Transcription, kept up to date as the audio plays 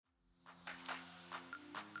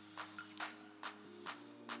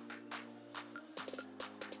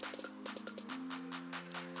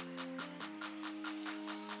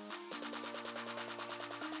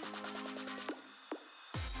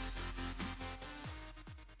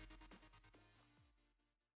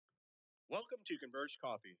Welcome to Converge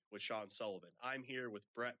Coffee with Sean Sullivan. I'm here with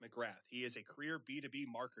Brett McGrath. He is a career B2B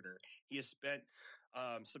marketer. He has spent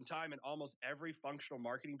some time in almost every functional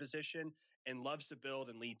marketing position and loves to build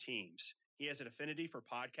and lead teams. He has an affinity for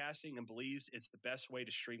podcasting and believes it's the best way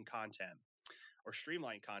to stream content or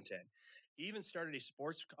streamline content. He even started a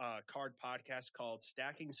sports card podcast called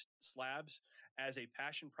Stacking Slabs as a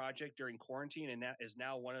passion project during quarantine, and that is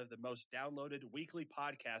now one of the most downloaded weekly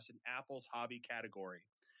podcasts in Apple's hobby category.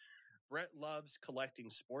 Brett loves collecting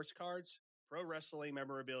sports cards, pro wrestling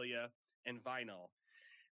memorabilia, and vinyl.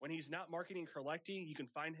 When he's not marketing or collecting, you can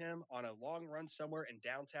find him on a long run somewhere in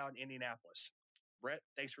downtown Indianapolis. Brett,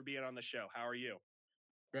 thanks for being on the show. How are you?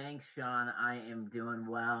 Thanks, Sean. I am doing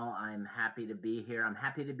well. I'm happy to be here. I'm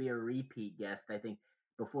happy to be a repeat guest. I think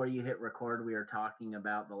before you hit record, we were talking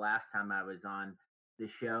about the last time I was on the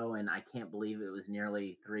show, and I can't believe it was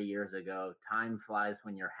nearly 3 years ago. Time flies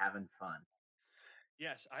when you're having fun.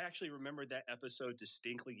 Yes, I actually remember that episode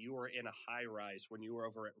distinctly. You were in a high rise when you were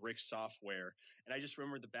over at Rick Software. And I just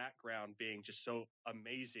remember the background being just so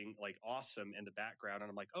amazing, like awesome in the background. And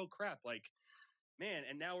I'm like, oh crap, like, man.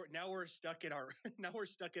 And now we're stuck in our, now we're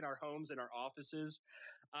stuck in our homes and our offices.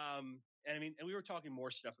 And I mean, and we were talking more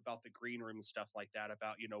stuff about the green room and stuff like that,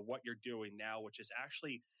 about, you know, what you're doing now, which is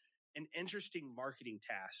actually an interesting marketing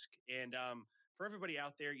task. And, for everybody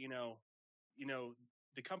out there,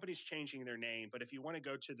 the company's changing their name, but if you want to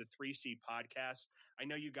go to the 3C podcast, I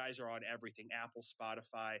know you guys are on everything, Apple,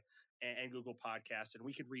 Spotify, and Google Podcasts, and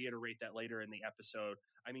we could reiterate that later in the episode.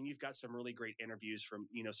 I mean, you've got some really great interviews from,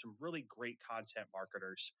 some really great content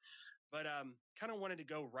marketers, but kind of wanted to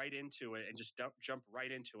go right into it and just jump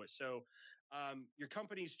right into it. So your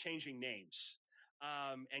company's changing names.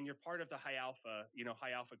 And you're part of the High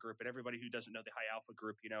Alpha group. And everybody who doesn't know the High Alpha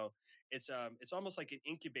group, it's almost like an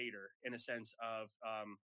incubator in a sense of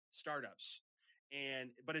startups.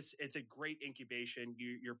 But it's a great incubation.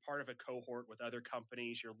 You're part of a cohort with other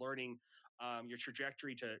companies. You're learning. Your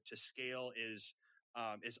trajectory to scale is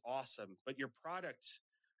awesome. But your product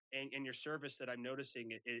and your service that I'm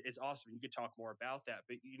noticing, it's awesome. You could talk more about that.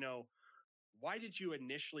 But why did you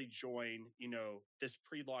initially join, this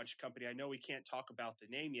pre-launch company? I know we can't talk about the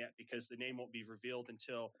name yet because the name won't be revealed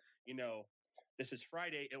until, this is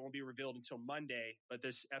Friday. It won't be revealed until Monday, but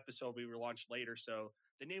this episode will be launched later. So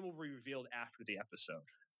the name will be revealed after the episode.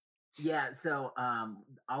 Yeah. So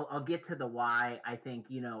I'll get to the why. I think,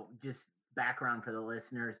 just background for the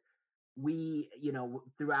listeners. We,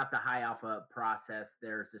 throughout the High Alpha process,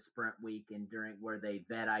 there's a sprint week and during where they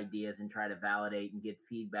vet ideas and try to validate and get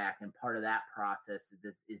feedback. And part of that process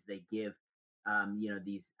is they give,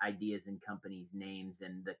 these ideas and companies' names.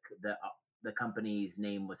 And the company's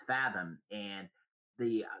name was Fathom, and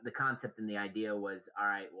the concept and the idea was, all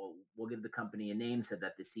right, well, we'll give the company a name so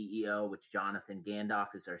that the CEO, which Jonathan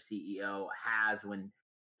Gandalf is our CEO, has when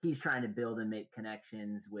he's trying to build and make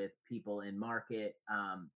connections with people in market,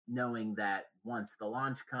 knowing that once the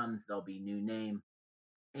launch comes, there'll be new name,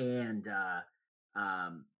 and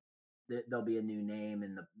there'll be a new name,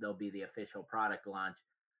 and there'll be the official product launch.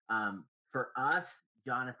 For us,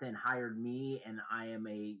 Jonathan hired me, and I am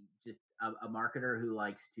just a marketer who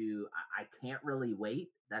likes to. I can't really wait.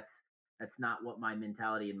 That's not what my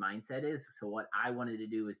mentality and mindset is. So what I wanted to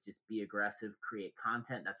do is just be aggressive, create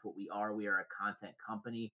content. That's what we are. We are a content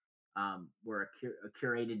company. We're a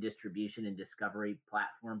curated distribution and discovery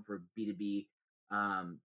platform for B2B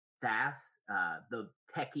SaaS. The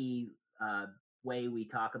techie way we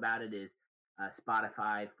talk about it is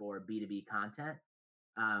Spotify for B2B content.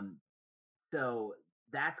 So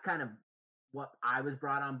that's kind of what I was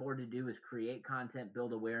brought on board to do, is create content,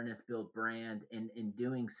 build awareness, build brand. And in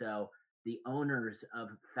doing so, the owners of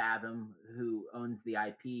Fathom, who owns the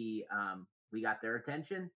IP, we got their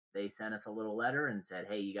attention. They sent us a little letter and said,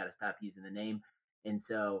 hey, you got to stop using the name. And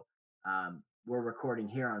so we're recording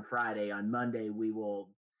here on Friday. On Monday, we will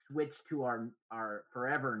switch to our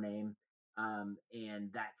forever name.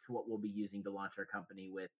 And that's what we'll be using to launch our company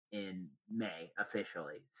with in May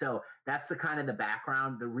officially. So that's the kind of the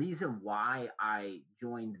background. The reason why I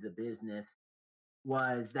joined the business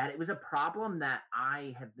was that it was a problem that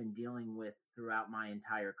I have been dealing with throughout my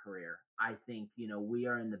entire career. I think, we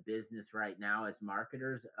are in the business right now as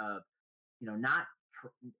marketers of, not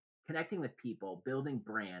connecting with people, building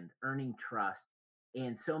brand, earning trust.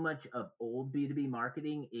 And so much of old B2B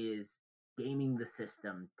marketing is gaming the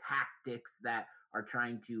system, tactics that are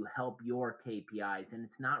trying to help your KPIs. And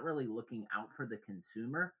it's not really looking out for the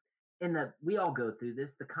consumer. And we all go through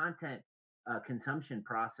this. The content consumption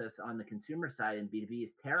process on the consumer side in B2B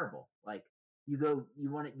is terrible. Like you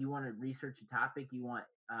want to research a topic, you want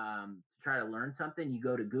to try to learn something, you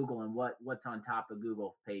go to Google, and what's on top of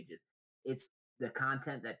Google pages? It's the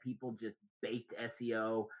content that people just baked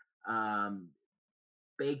SEO, um,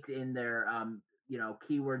 baked in their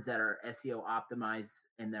keywords that are SEO optimized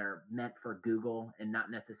and they're meant for Google and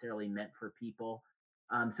not necessarily meant for people.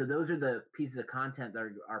 So those are the pieces of content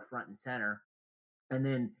that are front and center. And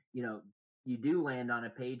then you do land on a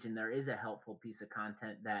page and there is a helpful piece of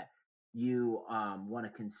content that you want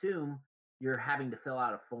to consume. You're having to fill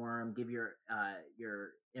out a form, give your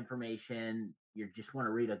information. You just want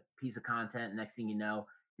to read a piece of content. And next thing you know,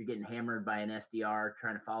 you're getting hammered by an SDR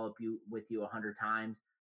trying to follow up with you 100 times.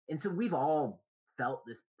 And so we've all felt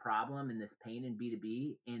this problem and this pain in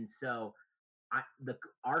B2B. And so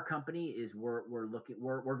our company is we're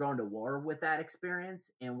going to war with that experience,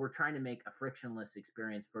 and we're trying to make a frictionless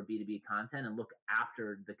experience for B2B content and look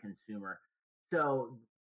after the consumer. So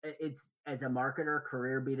it's, as a marketer,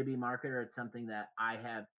 career B2B marketer, it's something that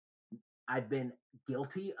I've been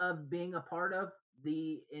guilty of being a part of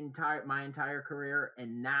my entire career,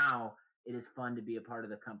 and now it is fun to be a part of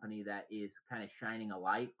the company that is kind of shining a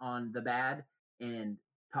light on the bad and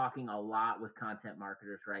talking a lot with content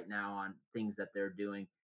marketers right now on things that they're doing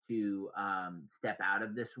to step out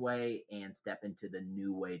of this way and step into the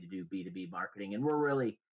new way to do B2B marketing. And we're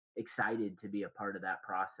really excited to be a part of that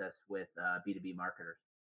process with B2B marketers.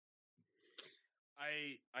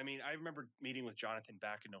 I mean, I remember meeting with Jonathan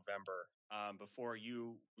back in November, before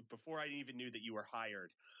I even knew that you were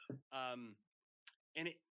hired. And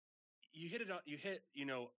you hit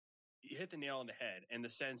the nail on the head in the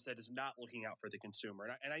sense that is not looking out for the consumer.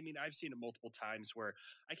 And I mean, I've seen it multiple times where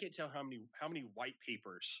I can't tell how many white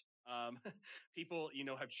papers people,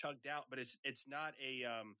 have chugged out, but it's not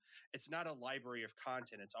a library of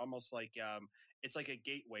content. It's almost like, it's like a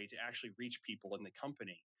gateway to actually reach people in the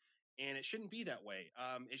company. And it shouldn't be that way.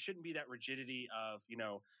 It shouldn't be that rigidity of,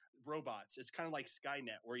 robots. It's kind of like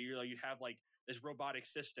Skynet, where you have like this robotic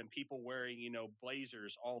system, people wearing,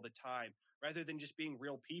 blazers all the time, rather than just being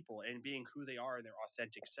real people and being who they are in their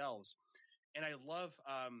authentic selves. And I love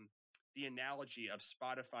the analogy of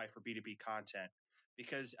Spotify for B2B content,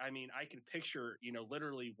 because I mean, I can picture,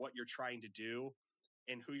 literally what you're trying to do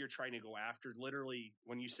and who you're trying to go after. Literally,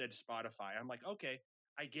 when you said Spotify, I'm like, okay,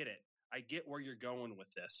 I get it. I get where you're going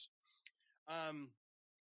with this.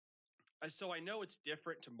 So I know it's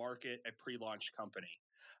different to market a pre-launch company.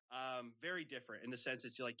 Very different in the sense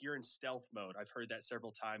it's like you're in stealth mode. I've heard that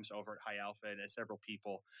several times over at High Alpha and several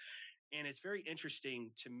people. And it's very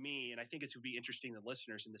interesting to me, and I think it would be interesting to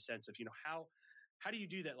listeners in the sense of, how do you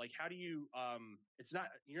do that? Like, how do you,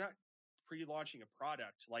 you're not pre-launching a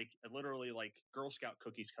product, like literally like Girl Scout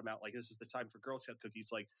cookies come out. Like, this is the time for Girl Scout cookies.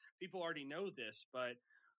 Like, people already know this, but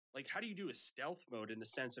like, how do you do a stealth mode in the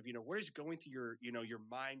sense of, what is going through your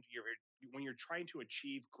mind, when you're trying to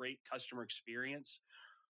achieve great customer experience,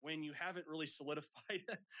 when you haven't really solidified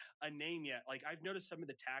a name yet? Like, I've noticed some of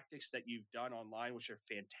the tactics that you've done online, which are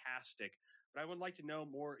fantastic, but I would like to know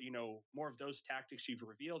more, more of those tactics you've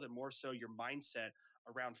revealed, and more so your mindset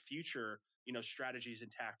around future, strategies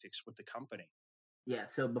and tactics with the company. Yeah.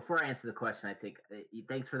 So before I answer the question, I think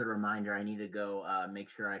thanks for the reminder. I need to go make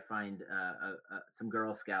sure I find some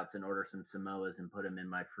Girl Scouts and order some Samoas and put them in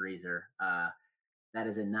my freezer. That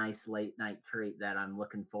is a nice late night treat that I'm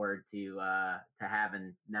looking forward to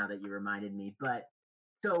having now that you reminded me. But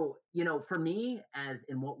so, for me, as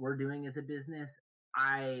in what we're doing as a business,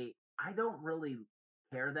 I don't really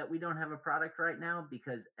care that we don't have a product right now,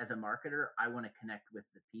 because as a marketer, I want to connect with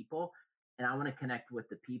the people. And I want to connect with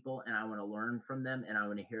the people, and I want to learn from them, and I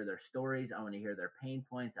want to hear their stories. I want to hear their pain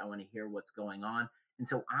points. I want to hear what's going on. And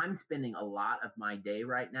so I'm spending a lot of my day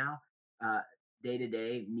right now, day to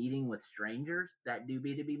day, meeting with strangers that do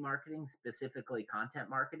B2B marketing, specifically content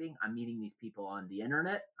marketing. I'm meeting these people on the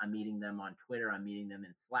internet. I'm meeting them on Twitter. I'm meeting them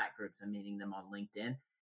in Slack groups. I'm meeting them on LinkedIn.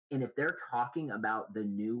 And if they're talking about the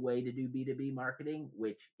new way to do B2B marketing,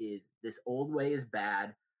 which is this old way is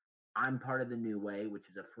bad, I'm part of the new way, which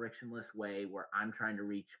is a frictionless way where I'm trying to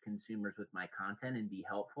reach consumers with my content and be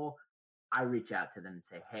helpful. I reach out to them and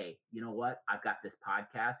say, hey, you know what? I've got this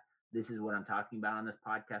podcast. This is what I'm talking about on this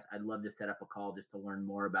podcast. I'd love to set up a call just to learn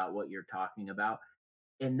more about what you're talking about.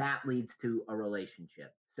 And that leads to a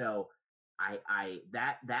relationship. So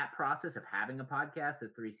that process of having a podcast,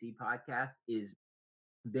 the 3C podcast, is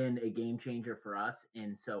been a game changer for us.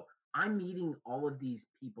 And so I'm meeting all of these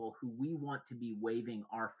people who we want to be waving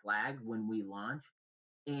our flag when we launch.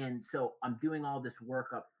 And so I'm doing all this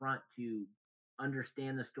work up front to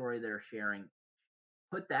understand the story they're sharing,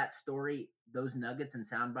 put that story, those nuggets and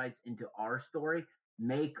sound bites into our story,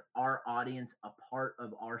 make our audience a part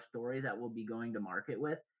of our story that we'll be going to market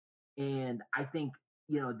with. And I think,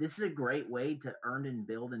 this is a great way to earn and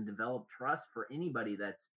build and develop trust for anybody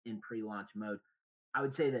that's in pre-launch mode. I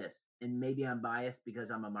would say this, and maybe I'm biased because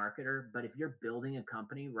I'm a marketer, but if you're building a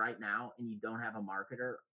company right now and you don't have a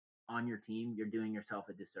marketer on your team, you're doing yourself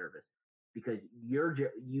a disservice, because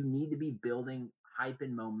you need to be building hype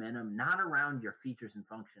and momentum, not around your features and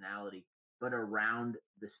functionality, but around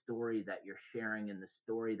the story that you're sharing and the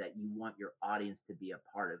story that you want your audience to be a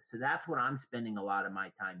part of. So that's what I'm spending a lot of my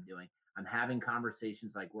time doing. I'm having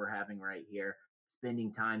conversations like we're having right here,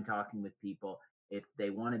 spending time talking with people. If they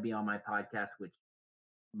want to be on my podcast, which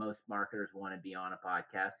most marketers want to be on a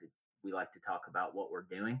podcast, we like to talk about what we're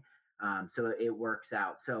doing. So it works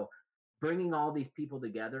out. So bringing all these people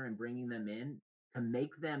together and bringing them in to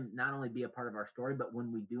make them not only be a part of our story, but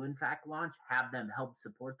when we do in fact launch, have them help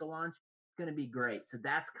support the launch, it's going to be great. So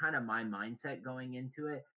that's kind of my mindset going into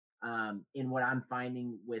it. In what I'm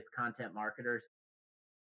finding with content marketers,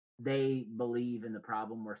 they believe in the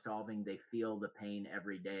problem we're solving. They feel the pain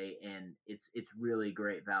every day, and it's really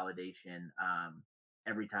great validation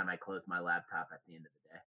every time I close my laptop at the end of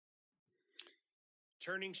the day.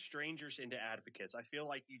 Turning strangers into advocates. I feel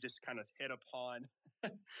like you just kind of hit upon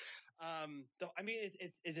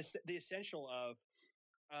it's the essential of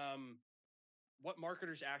what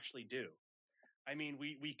marketers actually do. I mean,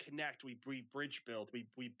 we connect, we bridge build,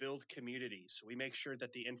 we build communities. We make sure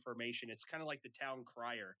that the information, it's kind of like the town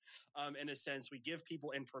crier. In a sense, we give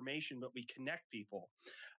people information, but we connect people.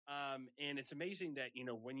 And it's amazing that,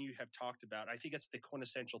 when you have talked about, I think that's the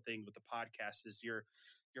quintessential thing with the podcast is your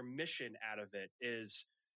mission out of it is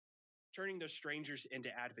turning those strangers into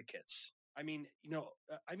advocates. I mean,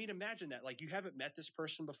 imagine that, like, you haven't met this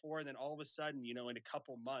person before, and then all of a sudden, in a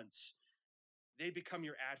couple months, they become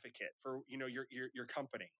your advocate for, your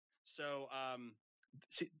company. So,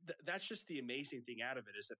 that's just the amazing thing out of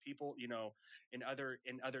it is that people, in other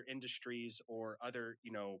industries or other,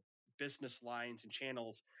 business lines and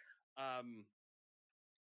channels,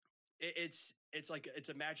 it's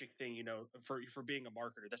a magic thing, for being a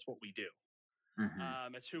marketer. That's what we do.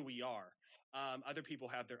 Mm-hmm. It's who we are. Other people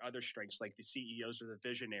have their other strengths, like the CEOs or the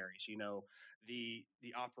visionaries, the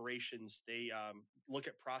operations, they look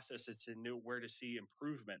at processes and know where to see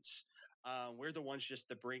improvements. We're the ones just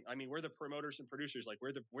to bring, we're the promoters and producers, like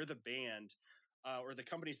we're the band, or the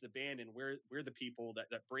company's the band, and we're the people that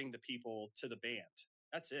bring the people to the band.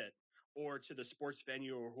 That's it. Or to the sports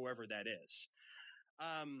venue or whoever that is.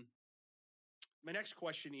 My next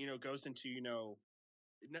question, goes into,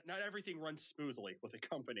 not everything runs smoothly with a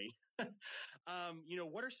company.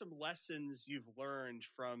 What are some lessons you've learned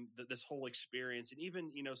from this whole experience? And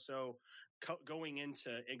even, going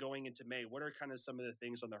into May, what are kind of some of the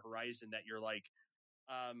things on the horizon that you're like,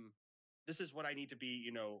 this is what I need to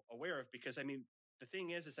be, aware of? Because the thing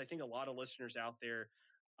is I think a lot of listeners out there,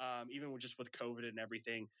 even with COVID and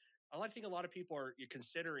everything, I think a lot of people are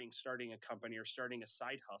considering starting a company or starting a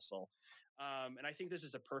side hustle. And I think this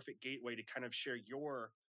is a perfect gateway to kind of share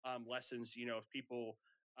your lessons, if people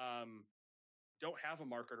don't have a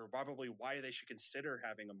marketer, probably why they should consider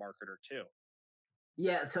having a marketer too.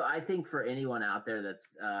 Yeah, so I think for anyone out there that's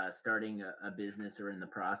starting a business or in the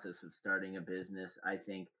process of starting a business, I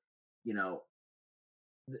think,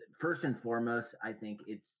 first and foremost, I think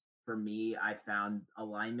it's, for me, I found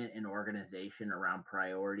alignment and organization around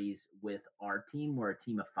priorities with our team. We're a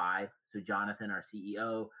team of 5. So Jonathan, our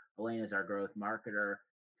CEO, Elena is our growth marketer,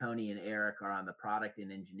 Tony and Eric are on the product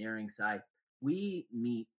and engineering side. We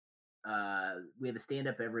meet, we have a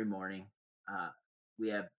stand-up every morning. We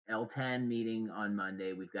have L10 meeting on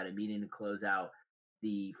Monday. We've got a meeting to close out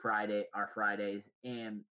our Fridays.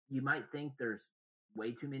 And you might think there's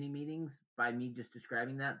way too many meetings by me just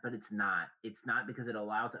describing that, but it's not. It's not, because it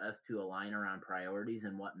allows us to align around priorities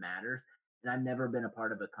and what matters. And I've never been a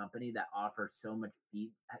part of a company that offers so much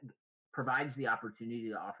provides the opportunity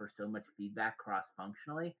to offer so much feedback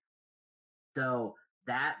cross-functionally. So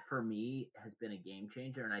that for me has been a game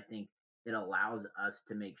changer. And I think it allows us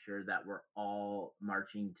to make sure that we're all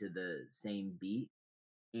marching to the same beat.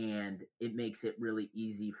 And it makes it really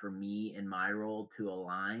easy for me in my role to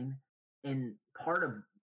align. And part of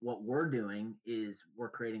what we're doing is we're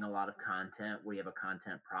creating a lot of content. We have a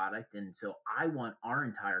content product. And so I want our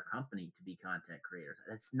entire company to be content creators.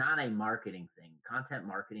 It's not a marketing thing. Content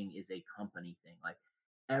marketing is a company thing. Like,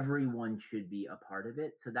 everyone should be a part of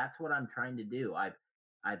it. So that's what I'm trying to do.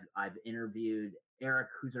 I've interviewed Eric,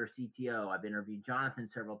 who's our CTO. I've interviewed Jonathan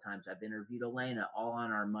several times. I've interviewed Elena, all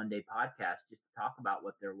on our Monday podcast, just to talk about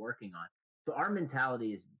what they're working on. So our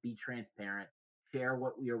mentality is be transparent, share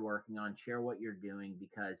what we are working on, share what you're doing,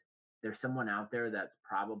 because there's someone out there that's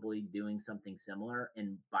probably doing something similar.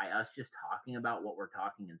 And by us just talking about what we're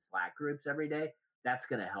talking in Slack groups every day, that's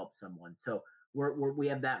going to help someone. So we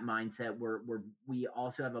have that mindset. We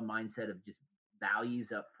also have a mindset of just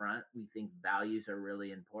values up front. We think values are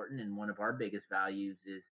really important, and one of our biggest values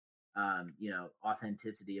is,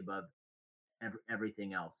 authenticity above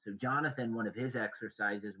everything else. So Jonathan, one of his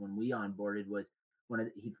exercises when we onboarded was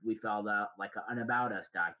we filled out like an about us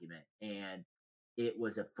document, and it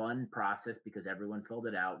was a fun process because everyone filled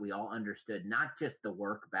it out. We all understood not just the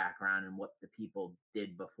work background and what the people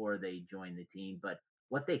did before they joined the team, but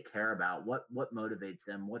what they care about, what motivates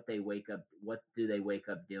them, what do they wake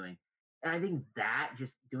up doing. And I think that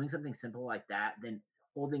just doing something simple like that, then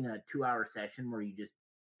holding a 2-hour session where you just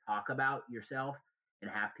talk about yourself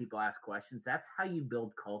and have people ask questions, that's how you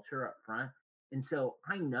build culture up front. And so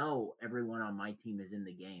I know everyone on my team is in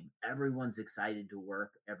the game. Everyone's excited to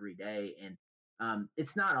work every day. And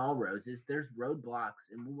it's not all roses. There's roadblocks,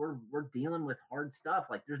 and we're dealing with hard stuff.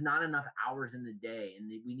 Like there's not enough hours in the day, and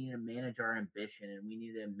we need to manage our ambition, and we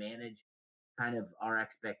need to manage kind of our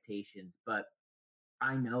expectations. But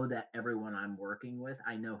I know that everyone I'm working with,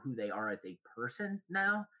 I know who they are as a person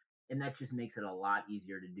now, and that just makes it a lot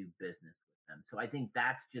easier to do business with them. So I think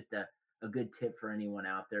that's just a good tip for anyone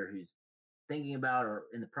out there who's thinking about or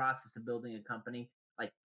in the process of building a company.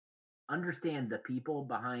 Like, understand the people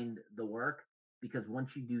behind the work, because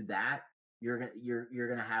once you do that, you're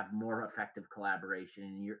gonna have more effective collaboration,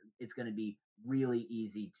 and it's gonna be really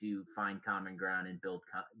easy to find common ground and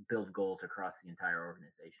build goals across the entire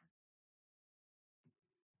organization.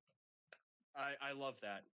 I love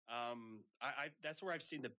that. That's where I've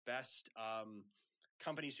seen the best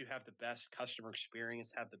companies who have the best customer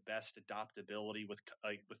experience, have the best adaptability with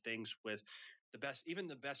things, with even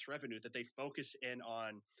the best revenue, that they focus in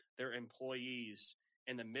on their employees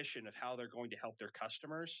and the mission of how they're going to help their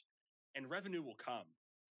customers, and revenue will come,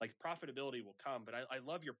 like profitability will come. But I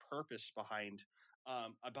love your purpose behind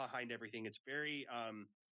everything. It's very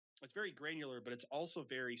granular, but it's also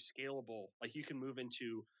very scalable. Like you can move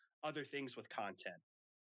into other things with content.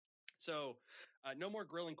 So no more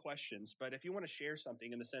grilling questions, but if you want to share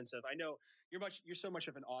something in the sense of, I know you're so much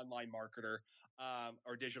of an online marketer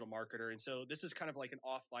or digital marketer. And so this is kind of like an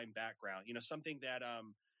offline background, something that,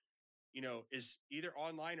 is either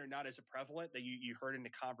online or not as prevalent that you heard in the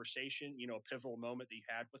conversation, a pivotal moment that you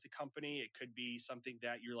had with the company. It could be something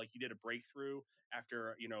that you did a breakthrough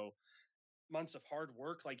after, months of hard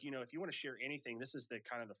work. Like, if you want to share anything, this is the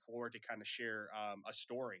kind of the floor to kind of share a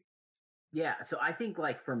story. Yeah. So I think,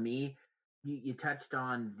 like, for me, you touched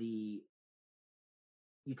on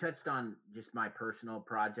just my personal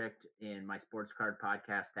project in my sports card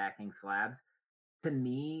podcast, Stacking Slabs. To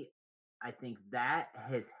me, I think that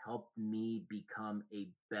has helped me become a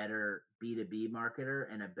better B2B marketer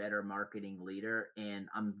and a better marketing leader. And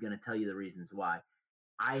I'm going to tell you the reasons why.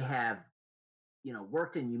 I have,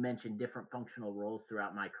 worked in, you mentioned, different functional roles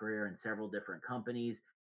throughout my career in several different companies.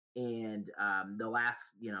 And the last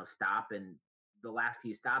few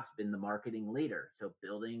stops been the marketing leader. So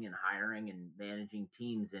building and hiring and managing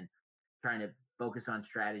teams and trying to focus on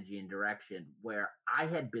strategy and direction, where I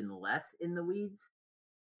had been less in the weeds.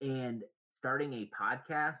 And starting a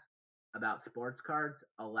podcast about sports cards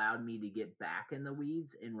allowed me to get back in the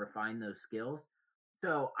weeds and refine those skills.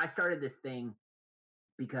 So I started this thing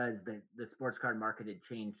because the sports card market had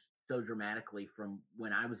changed so dramatically from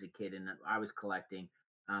when I was a kid and I was collecting.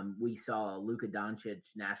 We saw a Luka Doncic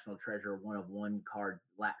National Treasure 1/1 card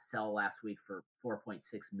sell last week for $4.6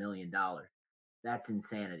 million. That's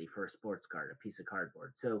insanity for a sports card, a piece of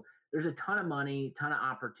cardboard. So there's a ton of money, ton of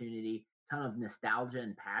opportunity, ton of nostalgia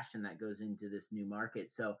and passion that goes into this new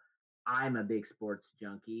market. So I'm a big sports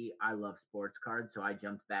junkie. I love sports cards. So I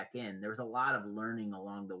jumped back in. There was a lot of learning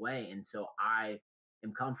along the way. And so I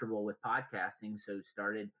am comfortable with podcasting. So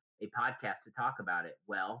started a podcast to talk about it.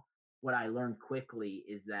 Well, what I learned quickly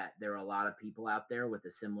is that there are a lot of people out there with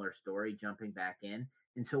a similar story jumping back in.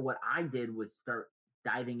 And so what I did was start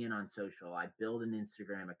diving in on social. I built an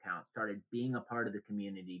Instagram account, started being a part of the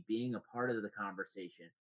community, being a part of the conversation,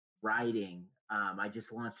 writing. I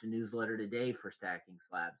just launched a newsletter today for Stacking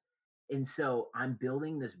Slabs. And so I'm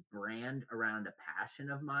building this brand around a passion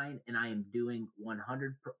of mine, and I am doing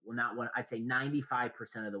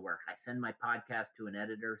 95% of the work. I send my podcast to an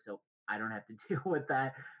editor, so I don't have to deal with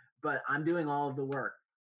that, but I'm doing all of the work.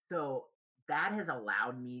 So that has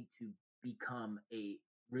allowed me to become a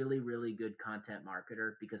really, really good content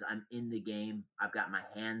marketer because I'm in the game. I've got my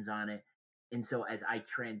hands on it. And so as I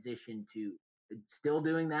transition to still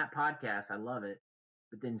doing that podcast, I love it,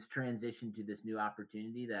 but then transition to this new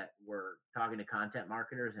opportunity that we're talking to content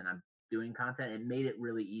marketers and I'm doing content, it made it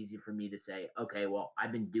really easy for me to say, okay, well,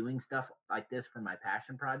 I've been doing stuff like this for my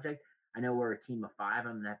passion project. I know we're a team of 5. I'm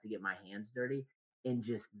going to have to get my hands dirty. And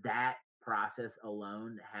just that process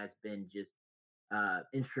alone has been just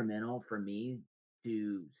instrumental for me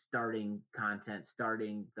to starting content,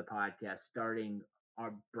 starting the podcast, starting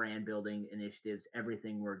our brand building initiatives,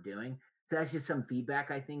 everything we're doing. So that's just some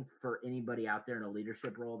feedback, I think, for anybody out there in a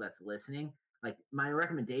leadership role that's listening. Like, my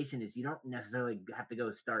recommendation is you don't necessarily have to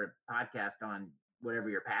go start a podcast on whatever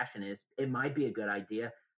your passion is. It might be a good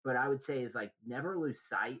idea, but I would say is like never lose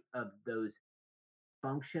sight of those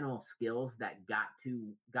functional skills that got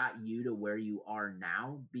you to where you are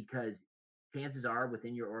now, because chances are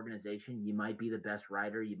within your organization you might be the best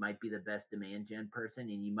writer, you might be the best demand gen person,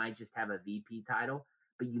 and you might just have a VP title,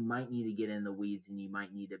 but you might need to get in the weeds and you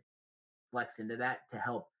might need to flex into that to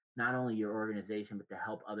help not only your organization but to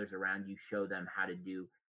help others around you, show them how to do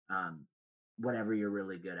whatever you're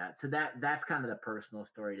really good at. So that's kind of the personal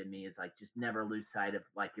story to me, is like just never lose sight of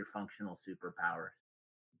like your functional superpowers.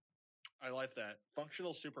 I like that.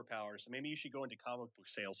 Functional superpowers. Maybe you should go into comic book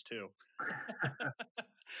sales too.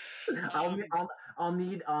 I'll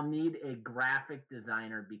need a graphic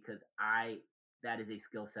designer, because that is a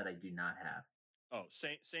skill set I do not have. Oh,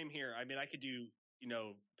 same here. I mean, I could do,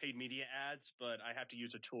 paid media ads, but I have to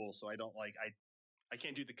use a tool. So I don't I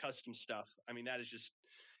can't do the custom stuff. I mean, that is just,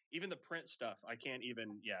 even the print stuff. I can't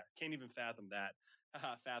even fathom that.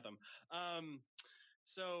 Fathom.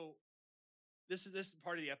 So this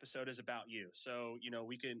part of the episode is about you. So,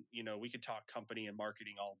 we could talk company and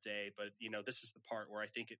marketing all day, but this is the part where I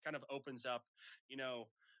think it kind of opens up,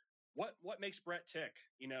 what makes Brett tick,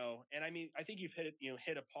 and I mean, I think you've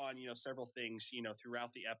hit upon, several things,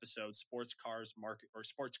 throughout the episode: sports cards,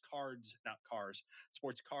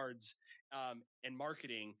 and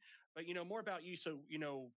marketing. But, more about you. So,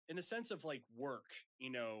 in the sense of like work,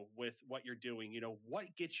 with what you're doing, what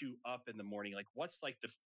gets you up in the morning? Like, what's like the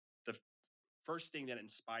first thing that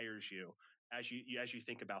inspires you as you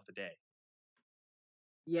think about the day?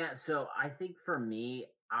 Yeah, so I think for me,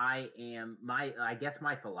 I guess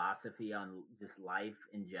my philosophy on just life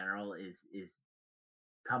in general is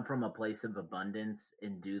come from a place of abundance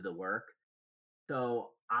and do the work.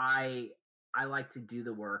 So I like to do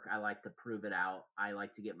the work. I like to prove it out. I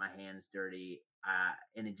like to get my hands dirty.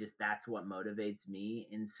 And that's what motivates me.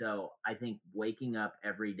 And so I think waking up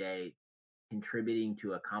every day, contributing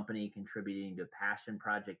to a company, contributing to a passion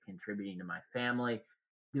project, contributing to my family,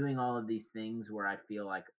 doing all of these things where I feel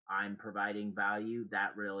like I'm providing value,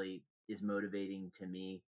 that really is motivating to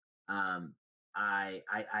me. I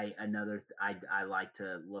like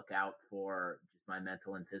to look out for just my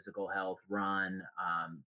mental and physical health, run,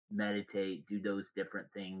 meditate, do those different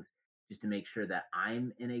things just to make sure that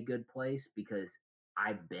I'm in a good place, because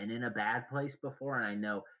I've been in a bad place before. And I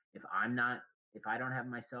know if I don't have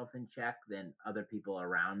myself in check, then other people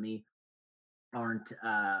around me aren't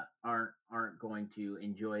going to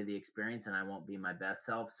enjoy the experience, and I won't be my best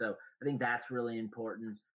self. So I think that's really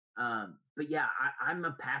important. But yeah, I'm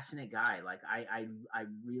a passionate guy. Like I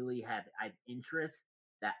really have interests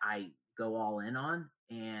that I go all in on,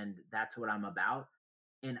 and that's what I'm about.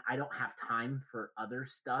 And I don't have time for other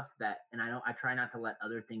stuff and I try not to let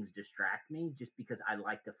other things distract me, just because I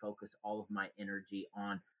like to focus all of my energy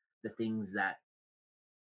on the things that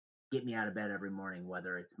get me out of bed every morning,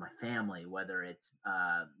 whether it's my family, whether it's,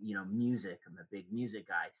 music. I'm a big music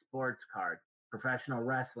guy, sports cards, professional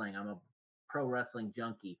wrestling. I'm a pro wrestling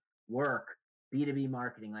junkie, work, B2B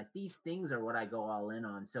marketing. Like, these things are what I go all in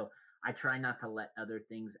on. So I try not to let other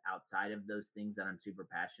things outside of those things that I'm super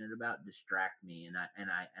passionate about distract me. And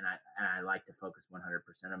I like to focus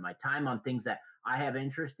 100% of my time on things that I have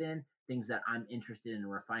interest in, things that I'm interested in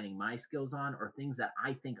refining my skills on, or things that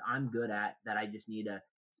I think I'm good at that I just need to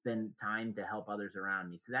spend time to help others around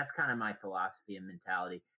me. So that's kind of my philosophy and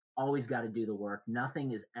mentality. Always got to do the work.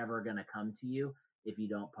 Nothing is ever going to come to you if you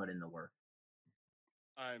don't put in the work.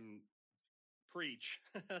 Preach.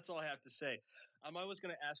 That's all I have to say. I was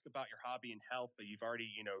going to ask about your hobby and health, but you've already,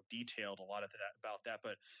 detailed a lot of that about that.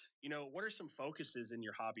 But, what are some focuses in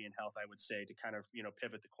your hobby and health, I would say, to kind of,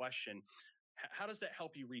 pivot the question? How does that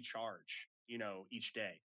help you recharge, each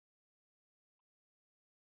day?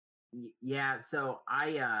 Yeah. So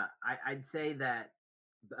I'd say that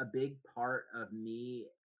a big part of me,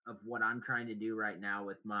 of what I'm trying to do right now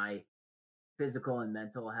with my physical and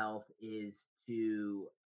mental health, is to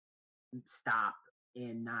stop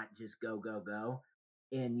and not just go.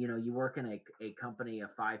 And you work in a company of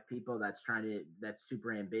 5 people that's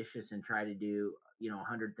super ambitious and try to do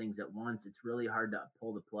 100 things at once. It's really hard to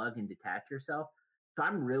pull the plug and detach yourself. So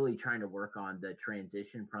I'm really trying to work on the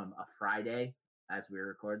transition from a Friday, as we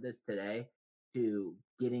record this today, to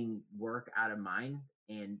getting work out of mind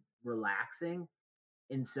and relaxing.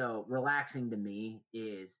 And so relaxing to me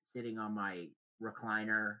is sitting on my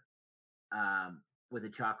recliner with a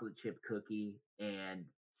chocolate chip cookie and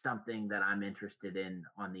something that I'm interested in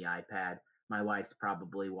on the iPad. My wife's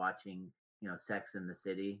probably watching, Sex in the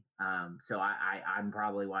City. So I'm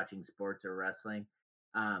probably watching sports or wrestling.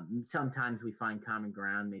 Sometimes we find common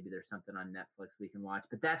ground. Maybe there's something on Netflix we can watch,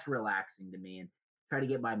 but that's relaxing to me and try to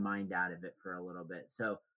get my mind out of it for a little bit.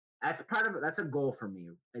 So that's part of it. That's a goal for me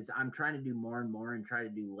is I'm trying to do more and more and try to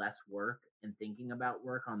do less work and thinking about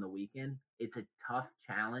work on the weekend. It's a tough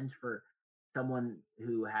challenge for someone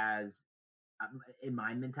who has, in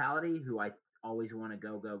my mentality, who I always want to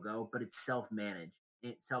go, but it's self-managed.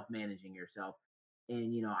 It's self-managing yourself.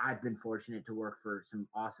 And, I've been fortunate to work for some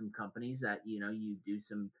awesome companies that, you do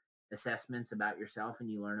some assessments about yourself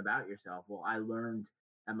and you learn about yourself. Well, I learned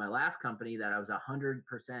at my last company that I was 100%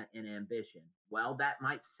 in ambition. Well, that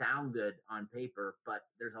might sound good on paper, but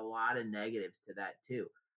there's a lot of negatives to that too,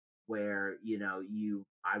 where,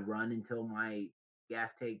 I run until my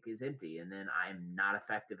gas tank is empty and then I'm not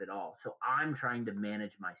effective at all. So I'm trying to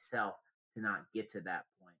manage myself to not get to that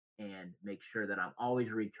point and make sure that I'm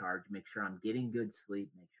always recharged, make sure I'm getting good sleep,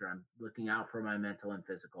 make sure I'm looking out for my mental and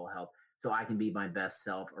physical health so I can be my best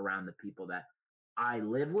self around the people that I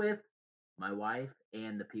live with, my wife,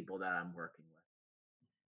 and the people that I'm working with.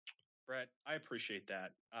 Brett, I appreciate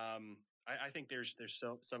that. I think there's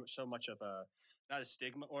so much of a, not a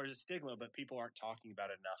stigma or a stigma, but people aren't talking about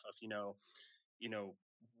it enough of,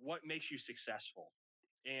 what makes you successful.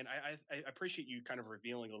 And I appreciate you kind of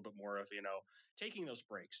revealing a little bit more of, taking those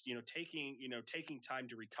breaks, taking time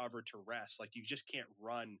to recover, to rest. Like you just can't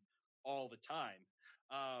run all the time,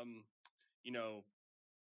 you know,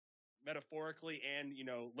 metaphorically and,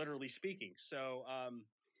 literally speaking. So,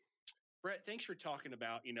 Brett, thanks for talking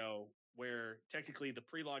about, where technically the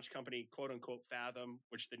pre-launch company, quote unquote, Fathom,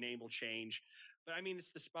 which the name will change. But I mean,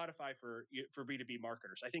 it's the Spotify for B2B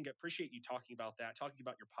marketers. I think I appreciate you talking about that, talking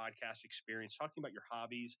about your podcast experience, talking about your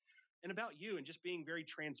hobbies and about you and just being very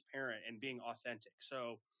transparent and being authentic.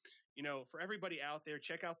 So, for everybody out there,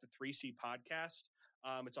 check out the 3C podcast.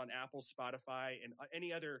 It's on Apple, Spotify, and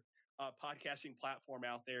any other podcasting platform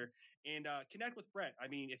out there. And connect with Brett. I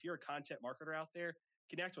mean, if you're a content marketer out there,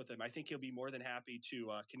 connect with him. I think he'll be more than happy to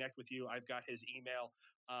connect with you. I've got his email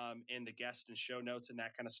in the guest and show notes and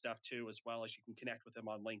that kind of stuff too, as well as you can connect with him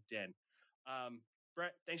on LinkedIn.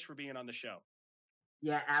 Brett, thanks for being on the show.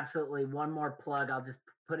 Yeah, absolutely. One more plug. I'll just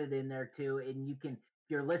put it in there too. And you can, if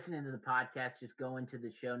you're listening to the podcast, just go into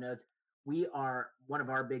the show notes. One of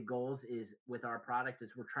our big goals is with our product is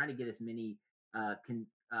we're trying to get as many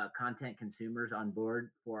content consumers on board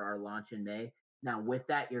for our launch in May. Now, with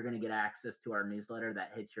that, you're going to get access to our newsletter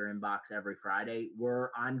that hits your inbox every Friday.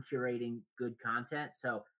 I'm curating good content,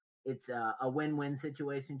 so it's a win-win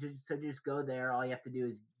situation. So just go there. All you have to do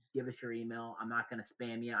is give us your email. I'm not going to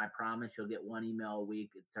spam you. I promise you'll get one email a week.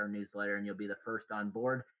 It's our newsletter, and you'll be the first on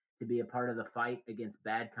board to be a part of the fight against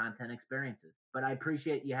bad content experiences. But I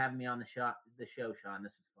appreciate you having me on the show, Sean.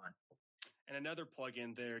 This is fun. And another plug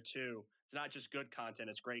in there too. It's not just good content;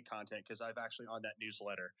 it's great content because I've actually on that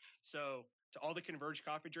newsletter. So to all the Converge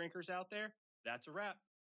coffee drinkers out there, that's a wrap.